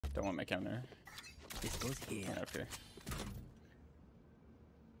Don't want my counter. This goes here. Okay.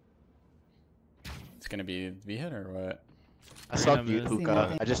 It's gonna be V-hit or what? I smoked you,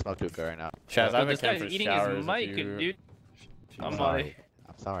 hookah. I just smoked hookah right now. Shaz, I have a this cam guy's for eating showers. his mic, if you... dude. I'm I'm sorry.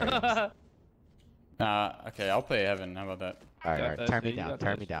 I'm sorry. Okay, I'll play Heaven. How about that? Alright, turn me down.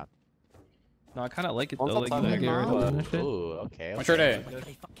 Turn me down. No, I kind of like it One's though. Like, outside you my get door. rid of that shit. Ooh, okay. One short A.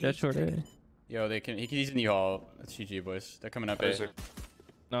 Yeah, short A. Yo, he's in the hall. That's GG, boys. They're coming up A.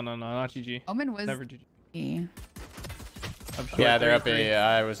 No, not GG. Omen was Never GG. E. Yeah, they're up A.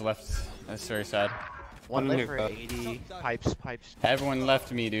 I was left. That's very sad. One lit for 80. Pipes. Everyone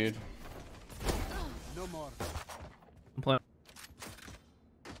left me, dude. No more. I'm playing.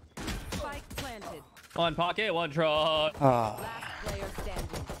 Spike planted. One pocket, one truck. Ah. Last player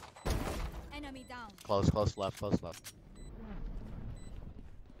standing. Enemy down. Close left.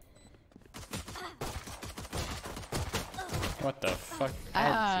 What the fuck?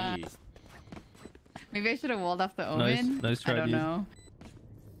 Ah. Maybe I should have walled off the Omen. Nice try, I don't dude. know.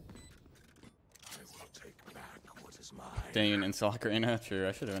 Didn't even install Ocarina. True,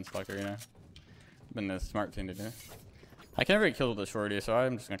 I should have installed Ocarina. Been the smart thing to do. I can never get killed with the shorty, so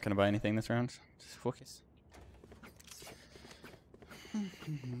I'm just not gonna buy anything this round. Just focus.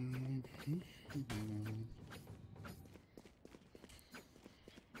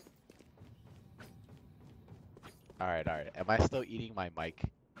 Alright. Am I still eating my mic?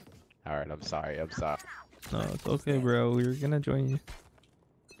 Alright, I'm sorry. No, it's okay, bro. We're gonna join you.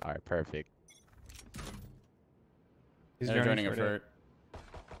 Alright, perfect. He's They're joining a short vert.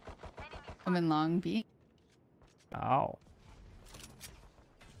 Omen long B. A. Ow.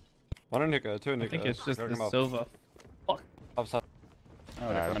 One in hookah, two in I hookah. think it's just Drag the him up. Sova. Upside. Oh, they're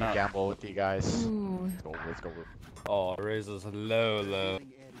Alright, coming let me up. gamble with you guys. Ooh. Let's go. Oh, raises low.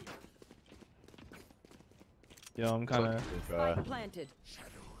 Yo, I'm kind of Spike planted.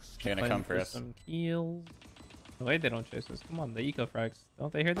 They're gonna come for us. some heals. The way they don't chase us. Come on, the eco frags.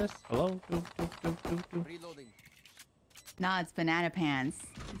 Don't they hear this? Hello? Go. Reloading. Nah, it's banana pants.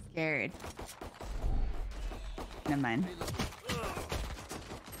 I'm scared. Never mind.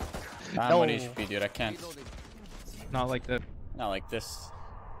 I'm 1 HP, dude. I can't. Reloading. Not like that. Not like this.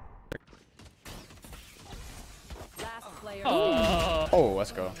 Last player. Oh,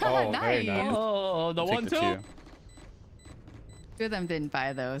 let's go. Oh, Nice. very nice. Oh, the Take one the two. two. Two of them didn't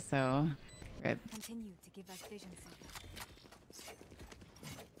buy though, so. Rip. Continue to give us vision.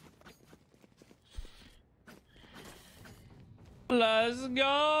 Let's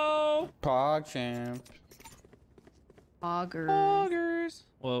go. Pog champ. Augers. Augers.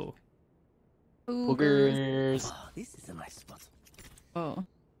 Whoa. Boogers. Oh, this is a nice spot. Oh.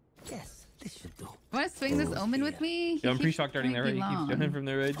 Yes, this should do. Want to swing this Oh, Omen with yeah. me? Yeah, I'm pre-shock darting there, right? He keeps jumping from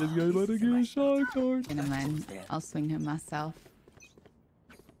there, right? This guy let it get a shock dart. Never mind. I'll swing him myself.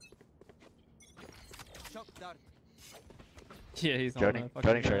 Shock dart. Yeah, he's on Joining- the fucking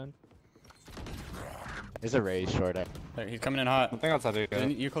joining short. ground. There's a raise short. There, he's coming in hot. I think outside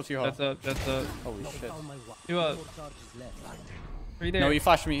hookah. You close to your hall. That's a. Holy shit. You up? Right there. No, you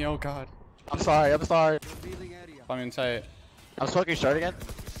flashed me. Oh god. I'm sorry. Revealing area. I'm inside. I'm smoking short again.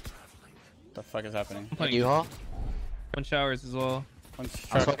 What the fuck is happening? I'm playing U-Haul. one showers as well. One I'm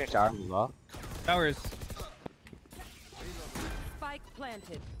shot. smoking shower as well. Showers. Spike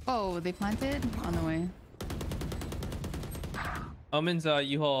planted. Oh, they planted? On the way. Omen's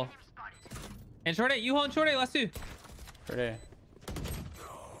U-Haul. And short A, U-Haul and short A, last two. Short A.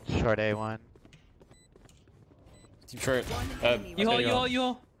 Short A1. Team short. U-Haul, U-Haul,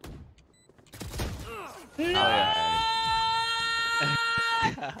 U-Haul. Oh, yeah.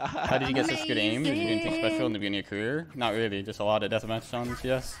 How did you get such good aim? Did you do anything special in the beginning of your career? Not really, just a lot of deathmatch on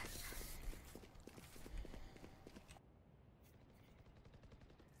CS.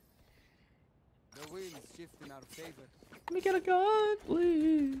 The wind's shift in our favor. Let me get a gun,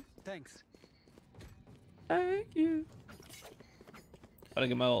 please. Thanks. Thank you. Gotta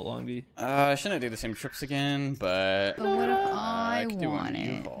get my ult long B. I shouldn't do the same trips again, but But what if I could do one want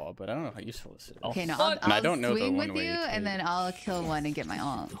it? U-Haul, but I don't know how useful this is. Okay, no, fuck. And I I'll don't know the swing with one-way you, and too. then I'll kill one and get my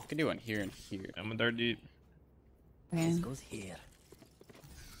ult. I could do one here and here. I'm a third deep. Okay. This goes here.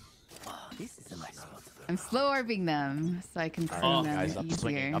 Oh, this is a nice spot. I'm slow orbing them, so I can swing Oh, them Guys, I'm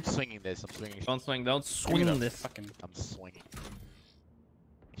swinging. easier. I'm swinging this. I'm swinging. Don't swing, don't Give me swing the this. Fucking... I'm swinging.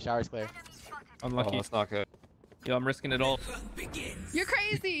 Shower's clear. Unlucky. Oh, that's not good. Yo, I'm risking it all. You're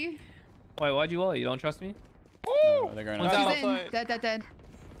crazy! Wait, why'd you ult? You don't trust me? No, they're going One's up. out. He's in. outside. Dead.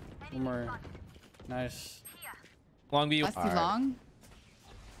 One more. Nice. Long B. That's too Alright. long.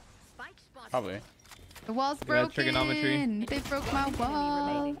 Probably. The wall's at that broken. trigonometry. They broke my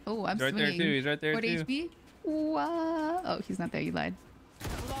wall. Oh, I'm He's right there swinging. too. He's right there 40 too. HP. Wow. Oh, he's not there. You lied.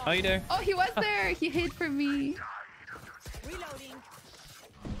 Oh, you there? Oh, he was there. He hid from me. Reloading.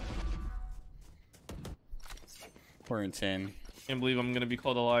 We're insane. Can't believe I'm gonna be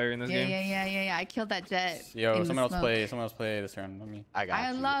called a liar in this Yeah, game. yeah. I killed that jet. Yo, in the someone else smoke. play. Someone else play this round. Let me. I got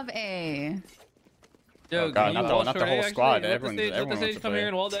I you. love A. Yo, Oh, God, can not you the- wall not the short whole A, actually? squad. Let Everyone- the stage, everyone let the wants stage to come play. here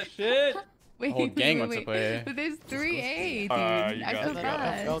and wall that shit. Wait, whole gang wants to play. But there's 3A, dude. You I got it.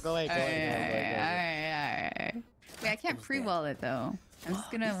 forgot. Go away, go away, Alright. Wait, I can't pre-wall it though. I'm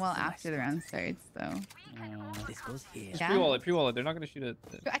just gonna wall after the round starts though. This goes here. Yeah? Pre-wall it, pre-wall it. They're not gonna shoot it.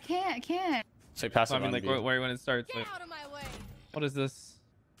 I can't. So pass I it mean, on like, B. where when it starts. Like, Out of my way. what is this?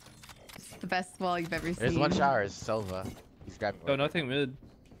 It's the best wall you've ever seen. There's one shower. It's Silva. He's grabbing. Oh, nothing mid.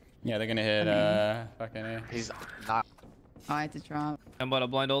 Yeah, they're gonna hit Okay. fucking A. He's not. Oh, I had to drop. I'm about a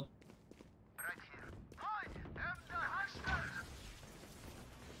blind ult.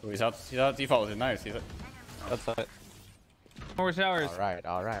 Oh, he's out default with it. Nice. He's That's it. More showers. All right,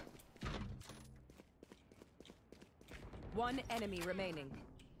 all right. One enemy remaining.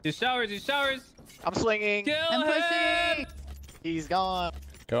 These showers, these showers. I'm swinging. Kill I'm him. pushing. He's gone.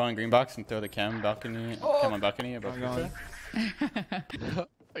 go on green box and throw the cam balcony. Cam on balcony above I'm going. Pizza.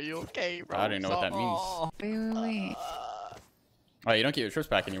 Are you okay, bro? I don't even know what that means. Wait. Oh, you don't get your trips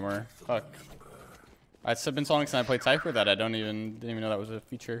back anymore. Fuck. It's been so long since I played Cypher that I didn't even know that was a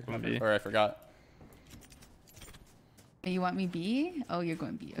feature, Maybe. or I forgot. You want me B? Oh, you're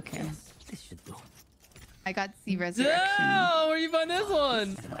going B. Okay. This should do. I got C resurrection. Damn, where you find this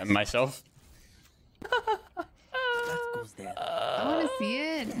one? Myself. That goes there. I want to see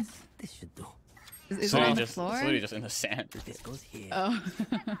it. This should do. Is it Literally on the just, floor? it's literally just in the sand. This goes here. Oh.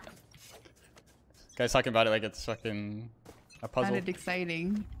 Guys talking about it like it's fucking a puzzle. Sounded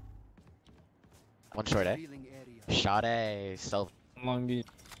exciting. One short, eh? Shot A. Silva. Long beat.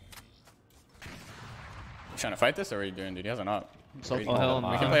 Trying to fight this, or what are you doing, dude? He has an op. So Crazy. Oh, hell we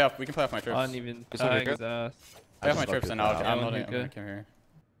no. can play off. We can play off my I trips. didn't even Is it tag good? his ass. Play off my just trips, love and your I'll. crowd. I'm Yeah, loading. hookah. I'm come here.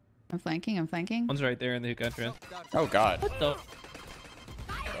 I'm flanking. One's right there in the hook entrance. Oh God. What the?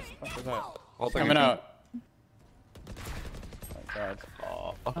 What was that? All Coming out. Oh God.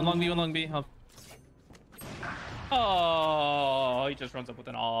 One long B, one long B. Huh. Oh, he just runs up with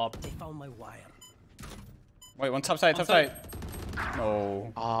an op. They found my wire. Wait, one top side. Top side.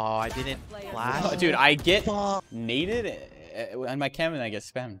 No. Oh, I didn't flash. Oh, dude, I get Fuck. naded on my cam and I get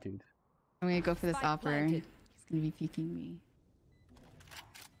spammed, dude. I'm gonna go for this Spike offer. planted. He's gonna be peeking me.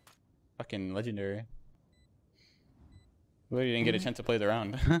 Fucking legendary. Literally didn't get a chance to play the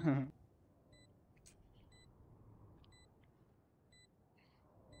round.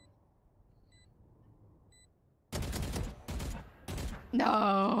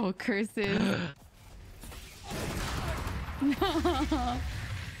 No, curses. No.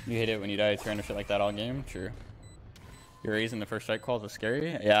 You hate it when you die to random shit like that all game? True. Your raising the first strike calls was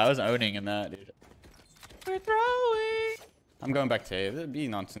scary? Yeah, I was owning in that, dude. We're throwing. I'm going back to A. The B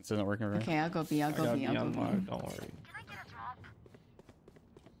nonsense isn't working for me. Okay, I'll go B. I'll I go got B. I'll go beyond mark, B. don't worry.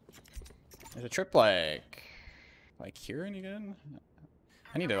 There's a trip like here any good?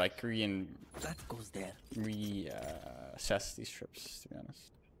 I need to like That goes there. assess these trips, to be honest.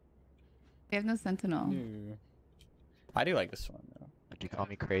 They have no sentinel. Ooh. I do like this one though. Would you call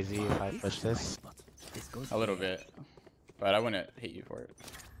me crazy if I push this? This goes A little here. bit. But I wouldn't hate you for it.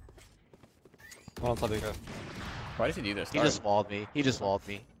 One on go. Why does he do this? He just walled me. He just walled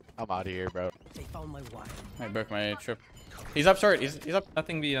me. I'm out of here, bro. They found my wire. I broke my trip. He's up short. He's up.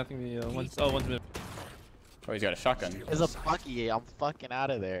 Nothing B, nothing B. One's mid. Oh, he's got a shotgun. There's a Bucky. I'm fucking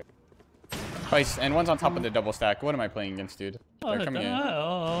out of there. Oh, and one's on top of the double stack. What am I playing against, dude? They're coming in.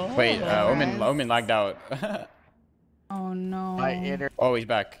 Oh, Wait, Alright. Omen lagged out. Oh no. My inner. Oh, he's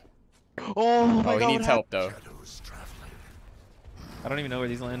back. Oh my Oh, god. he needs what help though. I don't even know where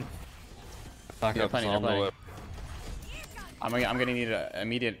these land. Back Yeah, up plenty, on the plenty. lip. I'm gonna need an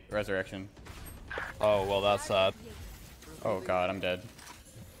immediate resurrection. Oh, well, that's sad. Oh god, I'm dead.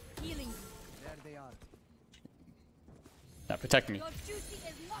 Healing. Yeah, protect me. Your duty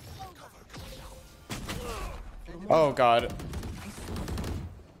is not over. Oh god.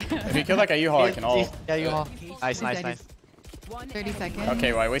 If you kill that guy U-Haul, I can ult. Yeah, you all. Nice, He's nice, dead, nice. 30 seconds.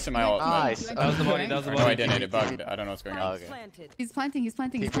 Okay, well I wasted my ult. Nice. That was the body, that was the Or no, I body. didn't. It bugged. I don't know what's going on. Okay. Planted. He's planting. He's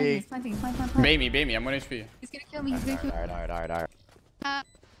planting. TP. He's planting. Bait me. I'm 1 HP. He's gonna kill me. He's gonna kill me.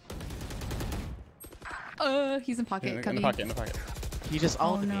 Alright. He's in pocket. In the Cubby. pocket. He just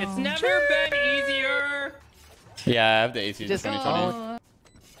Oh owned me. no. It's never been easier. Yeah, I have the AC Just 2020. Oh,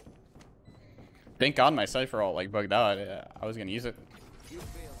 Thank God my Cypher ult like bugged out. Yeah, I was gonna use it.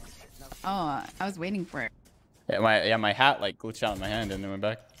 I was waiting for it. Yeah, my hat like glitched out in my hand and then went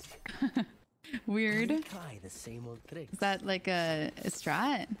back. Weird. Try the same old trick. Is that like a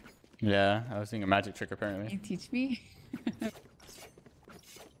strat? Yeah, I was doing a magic trick Can apparently. you teach me?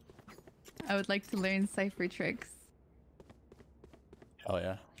 I would like to learn Cypher tricks. Hell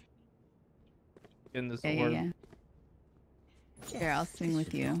yeah. In this Yeah, orb. yeah, yeah. Here, I'll swing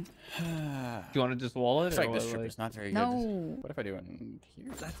with you. Do you want to just wall it? It's or like this what, trip like- is not very No. good. What if I do it in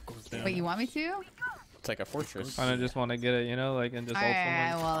here? That goes down. Wait, you want me to? It's like a fortress. Kind of just want to get it, you know, like and just ult Alright,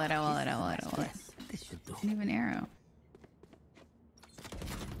 I someone. will it, I will it, I will it, I will it. Yes, this should do. I need an arrow.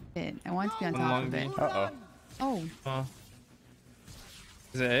 Shit, I want to be on One top long of it. B. Uh oh. Oh,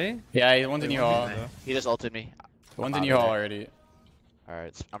 Is it A? Yeah, the one's in Wait, U-Haul. one B. He just ulted me. The one's I'm in out of U-Haul there. already.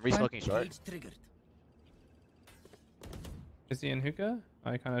 Alright, I'm re-smoking short. Cage triggered. Is he in hookah?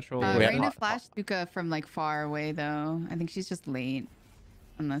 I kind of trolled. We have- Reina flashed Duka from like far away though. I think she's just late.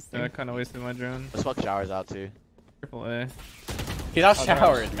 Unless Yeah, I they're... kind of wasted my drone. I smoke showers out too. Triple A. He's out Oh, they're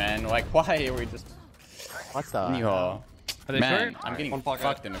showered, man. Like, why are we just What the? in U-Haul? Are they Man, short? I'm getting One pocket.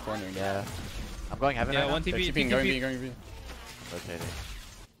 fucked in the corner. Yeah. I'm going heaven Yeah, right one now. They're TP. keeping going B, going B. Rotating.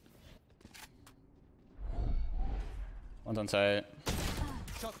 One's on site.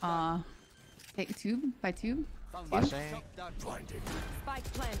 Take tube by tube. Flashing. Spike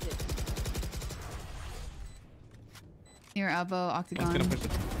planted. Near elbow, One's octagon. gonna push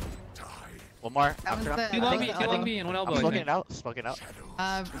it. One more. That was the- Two that long was B, the two long elbow. B, and one elbow. I'm I smoking think. it out. Smoking out.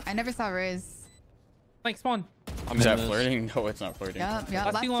 I never saw Riz. Flank spawn. I'm Is in that this. flirting? No, it's not flirting. Yup, yup.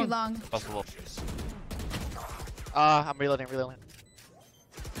 That's Last too too long. long. Possible. I'm reloading.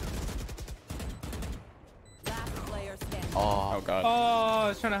 Last player standing. Oh. Oh god. Oh, I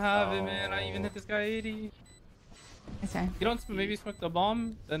was trying to have it, man. I even hit this guy 80. Okay. You don't maybe smoke the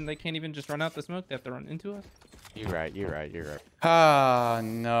bomb, then they can't even just run out the smoke. They have to run into us. You're right. Ah,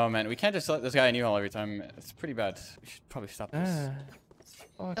 no, man. We can't just let this guy in U-Haul every time. It's pretty bad. We should probably stop this.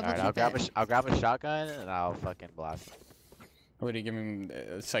 Double Alright, keep I'll grab a shotgun and I'll fucking blast. What do you give him?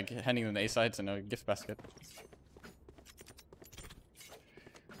 It's like handing them the A sides and a gift basket.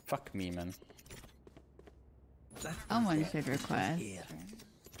 Fuck me, man. Someone should request. Here.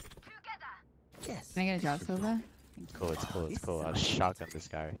 Yes. Can I get a job, Silva? Cool, it's cool. I'll shotgun this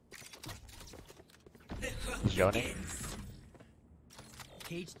guy. He's joining.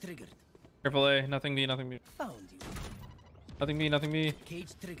 Cage triggered. Triple A, nothing B, nothing B. Found you. Nothing B, nothing B. Cage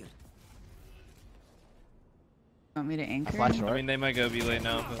triggered. Want me to anchor? flash I short. mean, they might go B late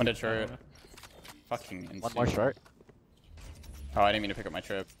now. but- One dead short. Fucking insane. One more short. Oh, I didn't mean to pick up my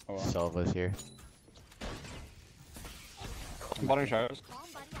trip. Oh well. Silva's here. I'm bottom showers.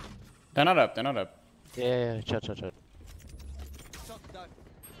 They're not up. They're not up. Yeah, chill.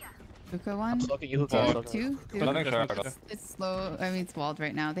 Hookah I'm one. smoking you, hookah. Two. Two. Nothing shower. It's slow. I mean, it's walled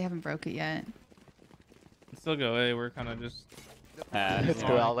right now. They haven't broke it yet. Still go A. We're kind of just. It's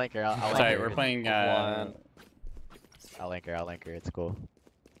cool. I'll link her. I'll Sorry, link her. we're playing. One. I'll link her. It's cool.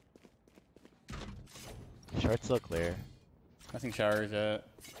 Short's still clear. Nothing showers yet.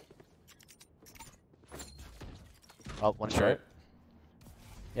 Oh, one short.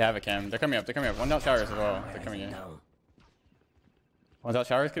 Yeah, I have a cam. They're coming up. One's out showers as well. They're coming in. Down. One's out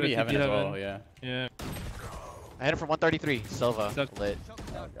showers. Could be Could heaven be as well. heaven. Yeah. Yeah. I hit him from 133. Silva Stuck. lit.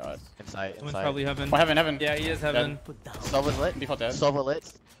 Oh god. Inside. Someone's probably heaven. Oh, heaven. Yeah, he is heaven. Put down. Silva's lit. Default dead. Silva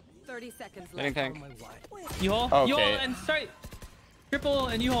lit. 30 seconds Getting left. tank. My wife. U-Haul. Okay. U-Haul and straight. Triple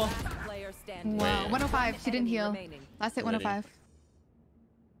and U-Haul. Player standing. Wow. Wait. 105. She didn't Enemy heal. remaining. Last hit Lady. 105.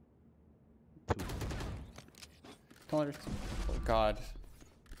 Don't let her. Oh god.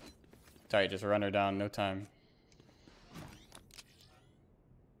 Sorry, just run her down. No time.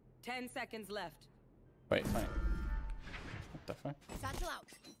 10 seconds left. Wait, fine. What the fuck? Satchel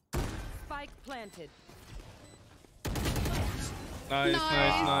out. Spike planted. Nice.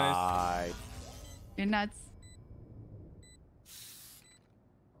 Nice. You're nuts.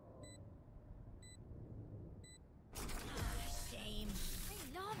 Shame.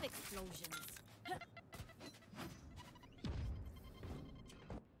 I love explosions.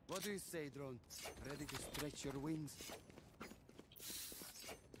 What do you say, drone? Ready to stretch your wings?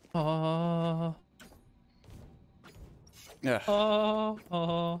 Oh. Yeah.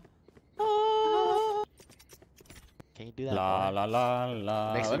 Oh. Can you do that? La more? la la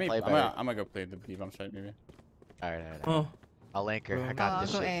la. Makes Let me me. play I'm better. gonna go play the B bomb site maybe. Alright. Oh. I'll link her. I Oh, got I'll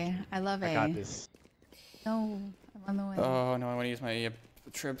this go shit. A. I love I got A. this. No, I'm on the way. Oh no, I want to use my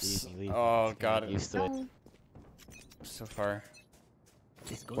trips. Leave me. Oh Just god, getting used to it. No. so far.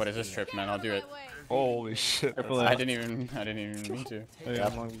 This goes What is this here. trip, man? I'll do it. Holy shit. Triple I A. didn't even mean to. Oh, yeah,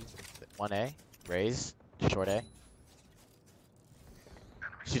 I'm long. 1A. Raise. Short A.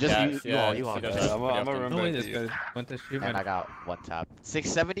 She just Yeah, you yeah, all she you all does good. that. I'm a Pretty room No way back this to you. guy went to shoot And my. I got one tap.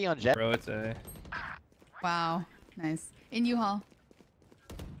 670 on jet. Bro, it's a. Wow. Nice. In U-Haul.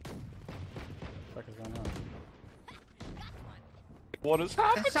 What the fuck is going on? What is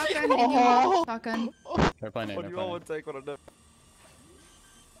happening? Shotgun in U-Haul. Shotgun. They're playing it. What They're do you all playing want it. to take on a dip?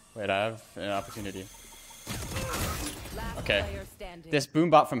 Wait, I have an opportunity. Last Okay. player standing. This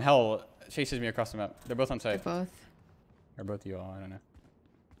boombot from hell chases me across the map. They're both on They're site. both. Or both you all, I don't know.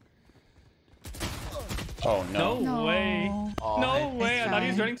 Oh no. No way. Oh, No way. I thought he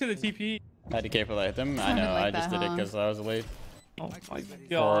was try. running to the TP. I had to carefully hit them. I Sounded know, like I just that, did it huh? because I was late. Oh my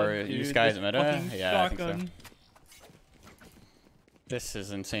god. For you dude, guys this meta? fucking Yeah, I think so. shotgun. This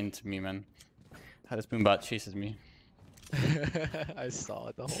is insane to me, man. How this boombot chases me. I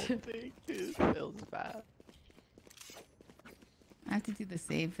saw the whole thing, dude. Feels bad. I have to do the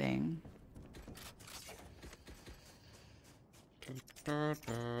save thing.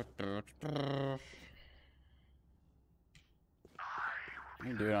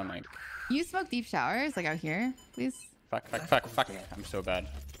 You do it on like You smoke deep showers, like out here, please? fuck. I'm so bad.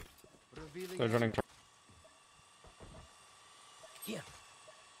 Revealing They're running. Here.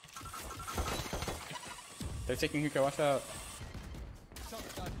 They're taking hookah, watch out.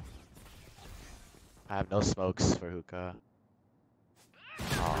 shotgun. I have no smokes for hookah.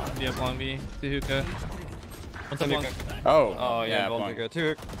 Yeah, long B to hookah. What's up, long? Oh, Oh yeah, Blanc. Voltica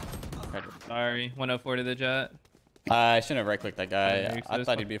too. Sorry, 104 to the jet. I shouldn't have right clicked that Yeah, guy. you I could've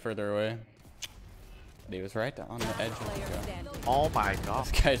thought he'd be further away. But he was right on the edge of the Player hookah. standing. Oh my god.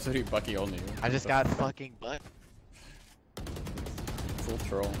 This guy's literally Bucky only. I just got fucking butt. Full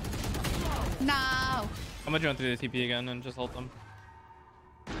troll. No! I'm gonna run through the TP again and just hold them.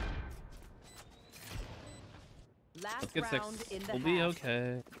 Last Let's get 6. round in the We'll be half.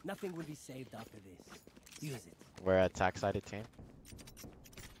 okay. Nothing will be saved after this. Use it. We're a attack-sided team.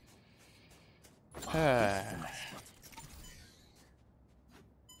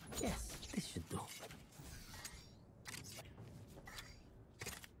 Yes, this should do.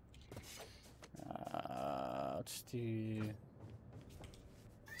 Let's do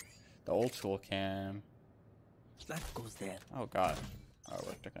the old school cam. Life goes there. Oh god. Oh, it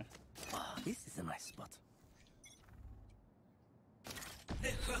worked. Okay. Ah, this is a nice spot.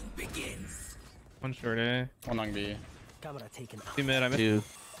 One short A. One long B. Camera taken out. 2 mid, I missed.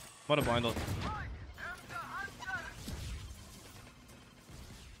 What a blind ult.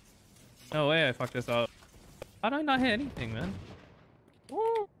 No way I fucked this up. How did I not hit anything, man?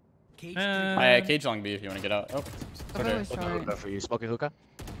 Cage I cage long B if you want to get out. Oh, Over was sorry. short. Hookah for you. Smoking hookah?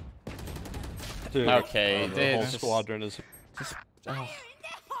 Dude, Okay, the dude, whole just- squadron is. Oh,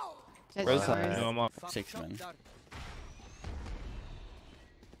 Jet Where's showers. that? No, I'm off. six man. Shotgun.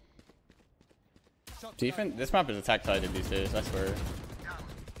 Defense. This map is attack sided these days. I swear.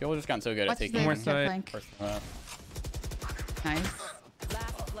 People just gotten so good at Watch the taking more jet side. flank. first map. Nice.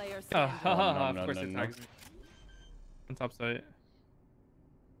 Last player Oh, standing. haha, no, of course no, it no. tags me. On top site.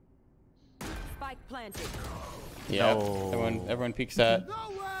 Spike planted. Yeah. No. Everyone peeks at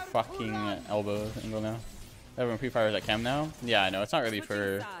fucking elbow angle now. Everyone pre-fires at cam now. Yeah, I know. It's not really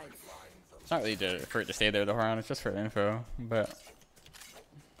Switching for. sides. It's not really for it to stay there the whole round. It's just for info. But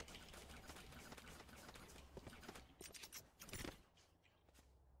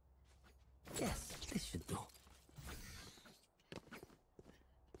Yes, this should do.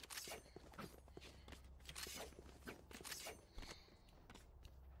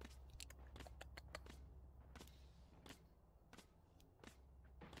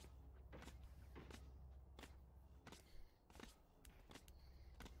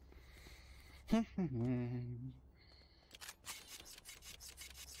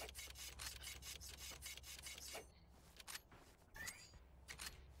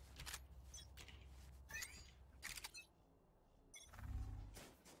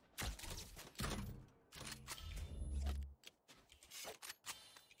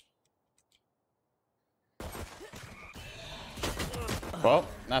 well,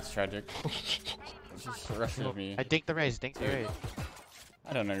 that's tragic. It's just rushes me. I dink the raise, dink the Dude. raise.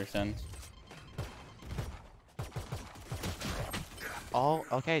 I don't understand. Oh,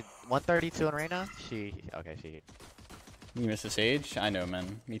 okay. 132 on Reyna. She. You miss the sage? I know,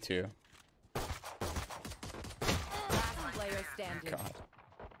 man. Me too. Last player standing. God.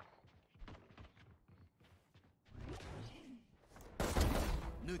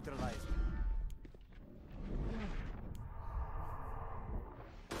 Neutralized.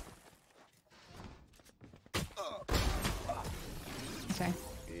 Okay.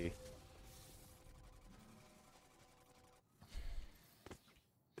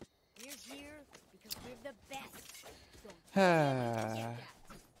 We're here because we're the best.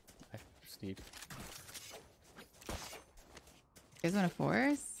 Steep. You guys want to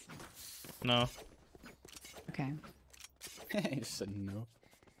force? No. Okay. He just said no.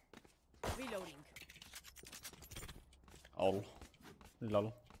 Reloading. Oh.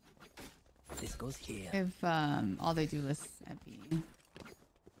 Lol. This goes here. If all they do lists at B.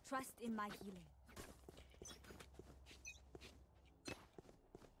 Trust in my healing.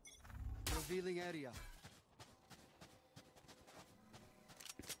 Revealing area.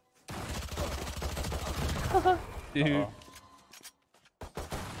 Dude. Uh-oh.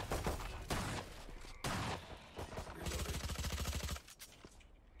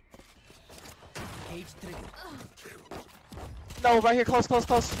 Cage trigger. No, right here, close.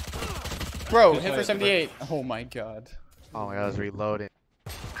 Bro, Good hit for fight, 78. Oh my god. Oh my god, I was reloading.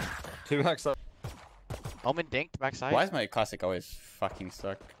 2 max up. Omen dinked backside. Why is my classic always fucking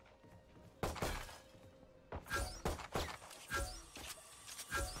stuck?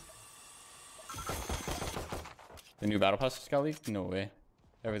 The new battle pass just got leaked? No way.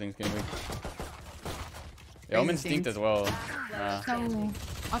 Everything's getting leaked. The Omen stinked as well. No.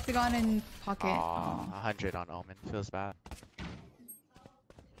 Octagon and pocket. Aw, Oh. 100 on Omen. Feels bad.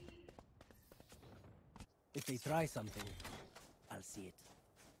 If they try something, I'll see it.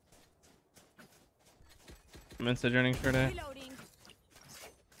 I'm in sojourning short A. Reloading.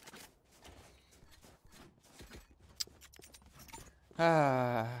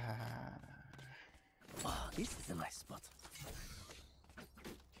 Ah. Oh, this is a nice spot.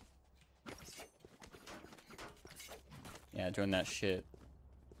 Yeah, join that shit.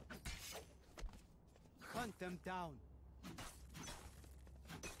 Hunt them down.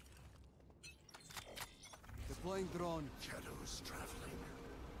 Deploying drone. Shadows traveling.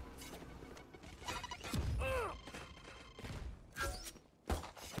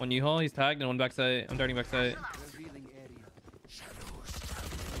 One U-haul, he's tagged, and one backside. I'm darting backside. Revealing area.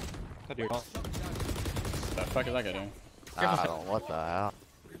 That dude. What the fuck is that guy doing? I don't. What the hell?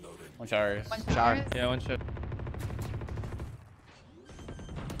 One showers. One Shower. showers. Yeah, one shot.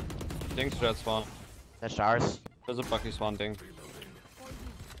 Ding's jet spawn. That showers. There's a Bucky spawn ding.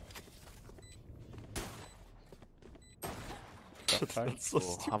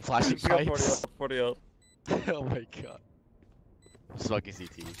 Cool. I'm flashing We got 40 pipes. up, 40 up. Oh my god. I'm smoking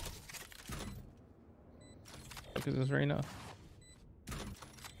CT. Because it's Reyna.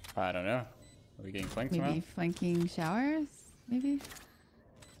 I don't know. Are we getting flanked Maybe somehow? flanking showers? Maybe?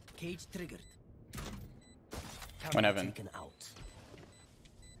 Cage triggered. One heaven. Taken out.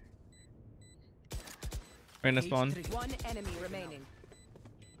 Reyna Cage spawn. triggered. One enemy remaining.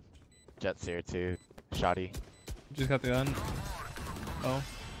 Jet's here too. Shoddy. Just got the gun. Oh.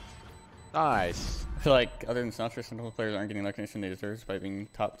 Nice. I feel like other than Snatcher, some players aren't getting the recognition they deserve despite being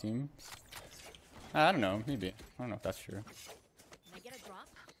top teams. I don't know. Maybe. I don't know if that's true. Can I get a drop?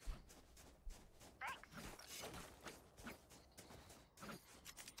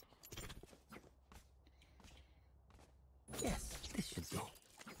 Yes, this should do.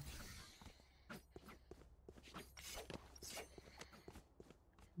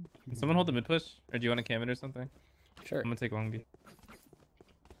 Can someone hold the mid push? Or do you want to cam it or something? Sure. I'm gonna take long B.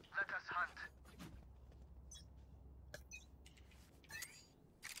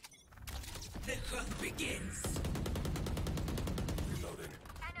 The hunt begins.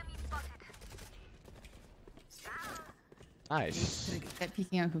 Nice. Triggered. That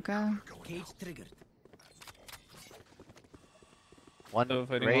peeking out hookah. Cage triggered. One So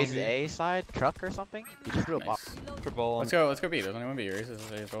fighting raised long B. A side truck or something. He just threw a bomb. Nice. Triple on. Let's go B. There's only one B. Raises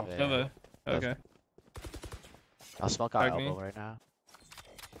A as well. Yeah. Nova. Okay. I'll smoke out Tag me. elbow right now.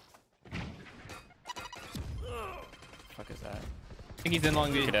 Fuck is that? I think he's in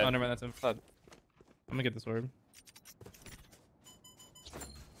long B. Good dead. Oh, never mind, that's him. Dead. I'm gonna get this orb.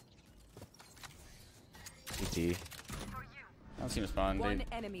 CT. I don't see him spawn. One They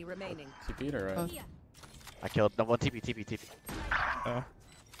enemy remaining. TP'd or what? Both. I killed no one. TP. Oh,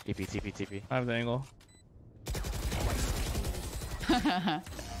 TP. I have the angle.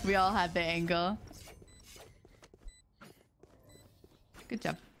 We all had the angle. Good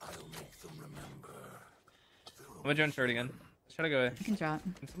job. I'm gonna join short again. Should I go away? I can drop.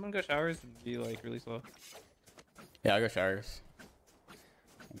 Can someone go showers and be like really slow? Yeah, I'll go showers.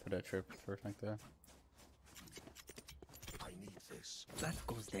 And put a trip for like that. That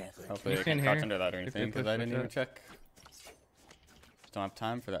goes there. Hopefully I You can can crouch hear. under that or If anything they because push I didn't like even that. check. Just don't have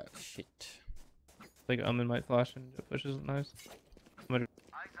time for that shit. Like Omen might flash and it pushes nice. I'm gonna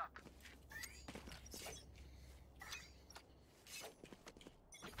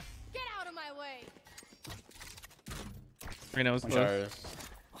Get out of my way. Reyna was One close. showers.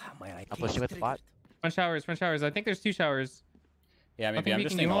 Wow, my eye. I'm pushing with the bot. Front showers. I think there's 2 showers. Yeah, maybe Okay, I'm we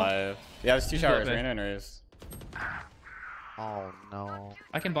just can staying U-haul? alive. Yeah, there's two Just go showers. away. Raina and Raze. I'm Oh no.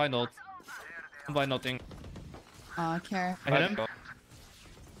 I can blind ult. I'm blind ulting. Care. I hit him.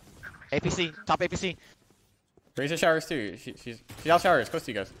 APC, top APC. Raise the showers too. She's out showers. Close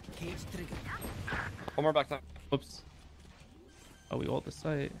to you guys. Cage trigger. One more back time. Whoops. Oh, we ult the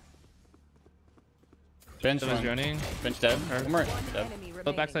site. Bench Someone's one. running. Bench dead. One more. One Dead. enemy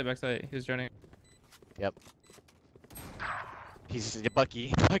Oh, remaining. backside. He's running. Yep. He's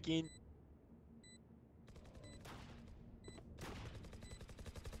Bucky. Bucky.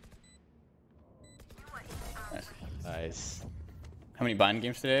 Nice. Nice. How many bind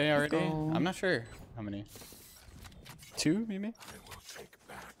games today already? go. I'm not sure. How many? 2 maybe? I will take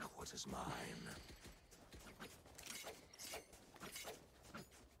back what is mine.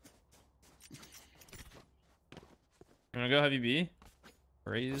 You wanna go heavy B?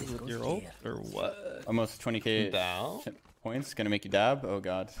 Raise with your ult or what? Almost 20k Down. points. Gonna make you dab. Oh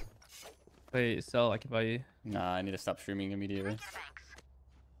god. Wait, sell. I can buy you. Nah, I need to stop streaming immediately.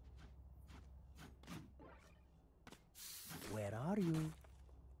 Where are you?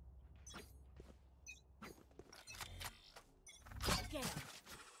 Get him.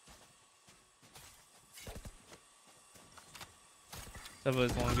 Seba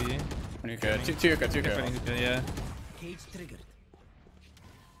is long B. 20k. 2k. Hookah, yeah. Cage triggered.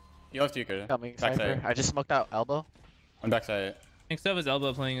 You left 2k. Coming, Cypher. Backside. I just smoked out elbow. On backside. I think Seba's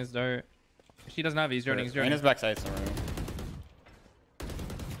elbow playing his dart. She doesn't have it. He's running. Reina's backside somewhere.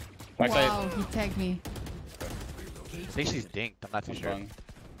 Backside. Wow, he tagged me. I think she's dinked. I'm not too sure. Wrong.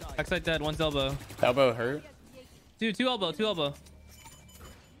 Backside dead. One's elbow. Elbow hurt. Two elbow.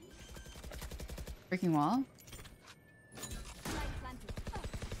 Breaking wall.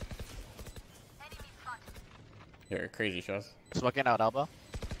 You're crazy, Shaz. Smoking out elbow.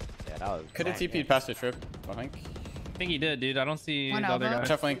 Yeah, that was. Could have bang, TP'd past the trip, I think. I think he did, dude. I don't see One the other elbow. guy.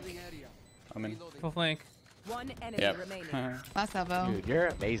 Watch out flank. I'm in. Full flank. One enemy Yep. remaining. Last elbow. Dude, you're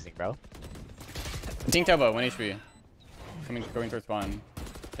amazing, bro. Dinked elbow, 1 HP. Going towards spawn.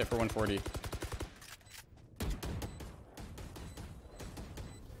 Hit for 140.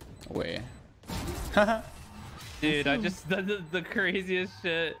 Away. Dude, I just did the craziest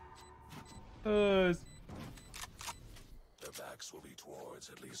shit. The backs will be towards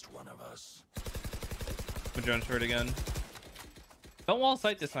at least one of us. I'm drone short again. Don't wall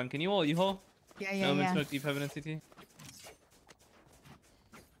sight this time. Can you wall? You hole? Yeah. No, smoke deep heaven and CT.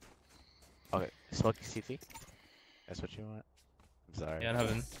 Okay, smoking CT. That's what you want. I'm sorry. Yeah, in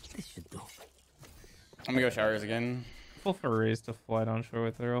heaven. This should do. I'm gonna go showers again. Full for raise to fly down shore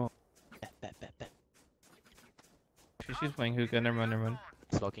with her ult. Bet. She's playing hookah. Never mind.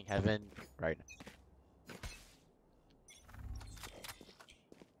 Smoking heaven right now.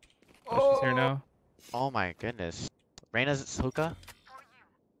 Oh, she's here now. Oh my goodness. Reina's hookah.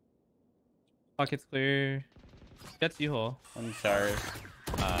 Pocket's clear. That's you hole. One showers.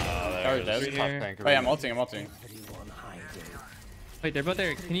 There Showers it dead. is. Right Top here. tank Oh yeah, I'm remaining. ulting. Everyone hiding. Wait, they're both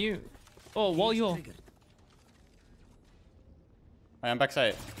there. Can you? Oh, wall you hole. Triggered. I'm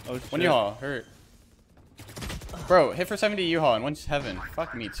backside. Oh shit. One U-Haul. Hurt. Bro, hit for 70 U-Haul and 1 heaven.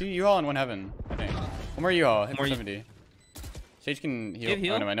 Fuck me. 2 U-Haul and 1 heaven, I think. One more U-Haul. Hit More for U- 70. Sage can heal. Give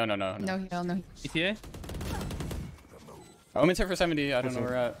heal? Oh, no. No heal, no. ETA? Omen's hit for 70. I don't know where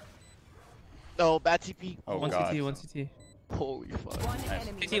we're at. No, bad TP. Oh, One God. CT, one CT. Holy fuck. One Nice.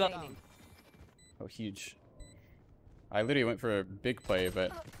 enemy CT left. remaining. Oh, huge. I literally went for a big play,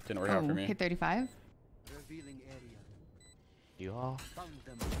 but didn't work out for Oh, me. hit 35. Revealing area. You all? Found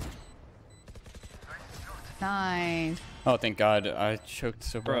them. Nice. Oh, thank God. I choked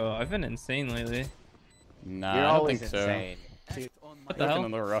so bad. Bro, I've been insane lately. Nah, You're I don't always think insane. On What so. the hell?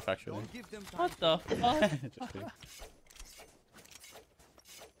 Looking a little rough, actually. Don't give them time. What the fuck? Just kidding.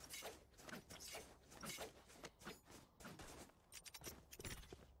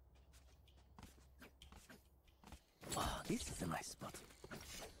 Oh, this is a nice spot.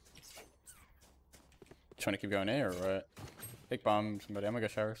 Trying to keep going A or what? Big bomb somebody. I'm gonna go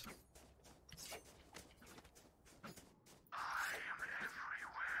showers.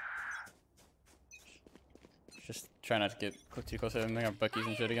 Just try not to get too close to them. They have Bucky's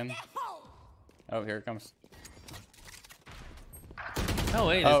and shit again. Oh, here it comes. No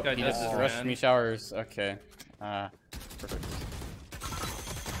way, this Oh, guy he does just this, rushed man. me showers. Okay. Perfect.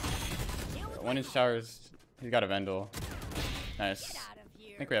 1 inch showers. He's got a Vendel. Nice. Out of I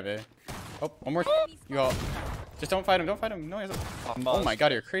here. think we have A. Oh, one more. You all. Just don't fight him. Don't fight him. No, he has a... I'm Oh my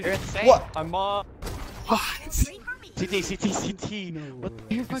God, you're crazy. You're insane. What? I'm on. CT. What?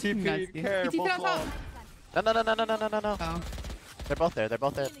 You're fucking nuts, dude. careful, CT on top. No. Oh. They're both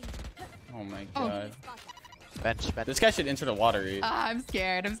there. Oh my Oh. God. Bench. This guy should enter the water. I'm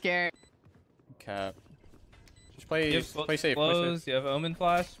scared. Cap. Just play, You have play safe. Play blows, safe. you have omen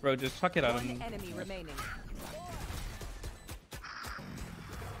flash, bro. Just chuck it at One him. enemy remaining.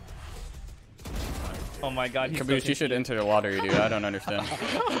 Oh my god, he's Caboose, you should enter the lottery, dude. I don't understand.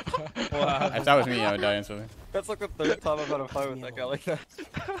 Wow. If that was me, I would die instantly. That's like the third time I've had a fight with that guy like that.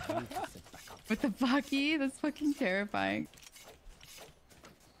 With the Bucky? That's fucking terrifying.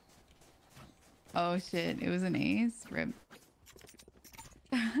 Oh shit, it was an ace? Rip.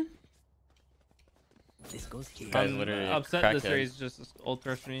 This goes here. Guys I'm literally upset crackhead. this series just ult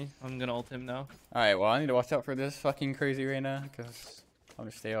rushed me. I'm gonna ult him now. Alright, well, I need to watch out for this fucking crazy right now, because I'm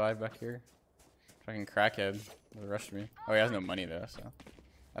gonna stay alive back here. Fucking crackhead will rush me. Oh, he has no money though, so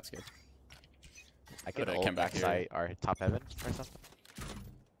that's good. I could But I ult came back here. site or top heaven or something.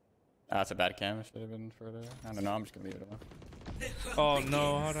 That's a bad cam. It should have been further. I don't know. I'm just gonna leave it alone. Oh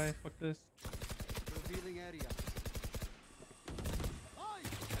no, how did I fuck this? Revealing area.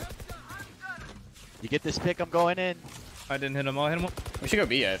 You get this pick, I'm going in. I didn't hit him. I'll hit him. We should go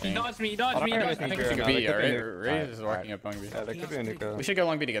B, I He think. dodged me. He I dodged don't me. think He I dodged I me. think we should go Yeah, B. they could Alright, be Ray is walking up on B. Yeah, there could be a Nico. We should go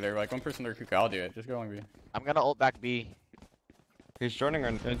long B together. Like one person under Kuka. I'll do it. Just go long B. I'm gonna ult back B. He's joining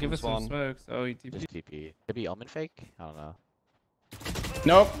our Give us some spawn. smokes. Oh, he TP. Just TP. Could be omen fake? I don't know.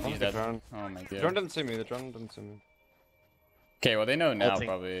 Nope. Oh, He's the dead. drone. Oh my The drone god. didn't see me. The drone didn't see me. Okay, well they know now Ulting.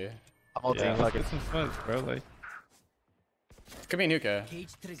 probably. I'm ulting. Yeah. Fuck it. Get some smokes, bro. Like, Could be Nuka. Cage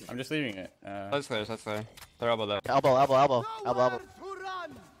trigger. I'm just leaving it. That's clear. That's clear. They're elbow left. Elbow, elbow, elbow, elbow, elbow. To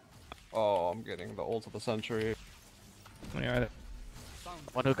run. Oh, I'm getting the ult of the century. when you're at it.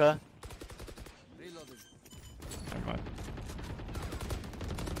 One hookah. Reloading. Never mind.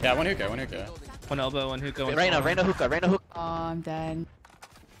 Yeah, one hookah. One hookah. One elbow, one hookah. One Reyna, spawn. Reyna hookah, Reyna hookah. Oh, I'm dead.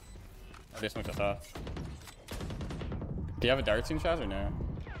 I just smoked us off. Do you have a dart soon, Shaz, or no?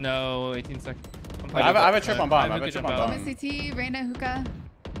 No, 18 seconds. I have a trip on bomb. I have a trip on bomb. Over CT, Reyna, hookah.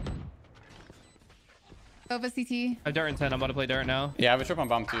 Over CT. I have dart in 10. I'm about to play dart now. Yeah, I have a trip on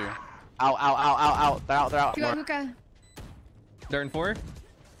bomb too. Ow, ow, ow, ow, ow. They're out, they're out. Two on hookah. Dart in 4.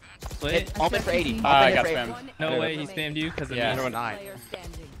 Split. Hit, omen for 80. I Omen got for 80. spammed. One No enemy way he remaining. spammed you because of Yeah. me. Last Nine. player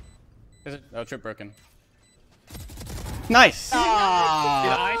standing. Is it? Oh, trip broken. Nice. Dude,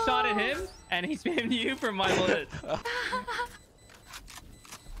 Ah. I shot at him and he spammed you for my bullet.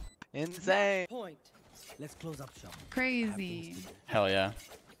 Insane. Point. Let's close up shop. Crazy. Hell yeah.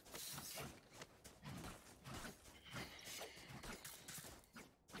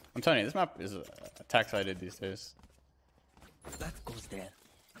 I'm telling you, this map is attack-sided these days. That goes there.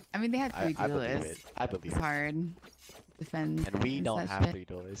 I mean, they had three I believe it. duelists. I believe It's it. hard. Defend. And we against don't that have shit. 3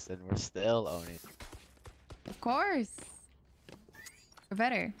 duelists, and we're still owning. Of course. We're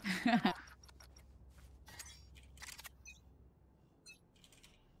better.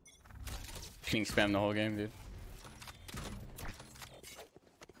 Getting spammed the whole game, dude.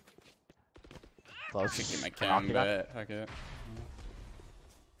 Close. Get my Knock cam, it up. but fuck it.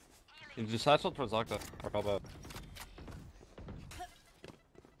 You just satchel towards Octa. Or elbow.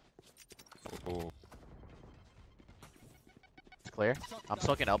 Oh. It's clear. I'm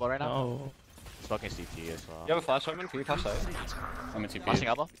smoking elbow right now. Oh. Smoking CT as well. You have a flash open? Can you flash that? I'm a TP. Flashing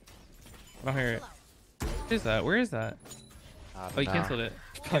elbow. I don't hear it. What is that? Where is that? Oh, you No. canceled it.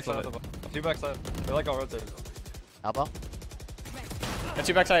 Backside. Two backside. They like all rotate. Elbow. That's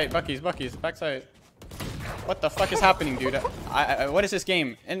your backside, Bucky's, backside. What the fuck is happening, dude? What is this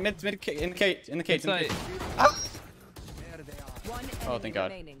game? In in the cage, in the cage. In the It's like, cage. There they are. One Oh, enemy thank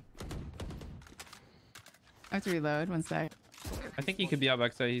God. remaining. I have to reload. One sec. I think he could be out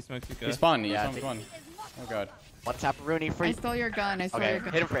backside. He smoked He hookah. spawned. He Yeah, I spawned. Oh god. One tap Rooney I free. stole your gun. I stole Okay, your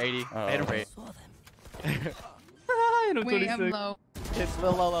gun. hit him for 80. Oh. Hit him for 80. Saw them. Hit him Wait, I'm 26. low. It's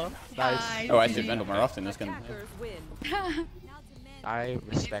low, low, low. Nice. Hi, Oh, I did Steve. Vendel more often. This gun. Attackers win. I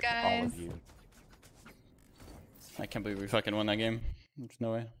respect all guys. of you. I can't believe we fucking won that game. There's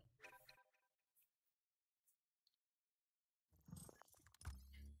no way.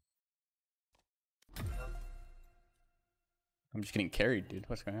 I'm just getting carried, dude.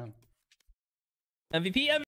 What's going on? MVP.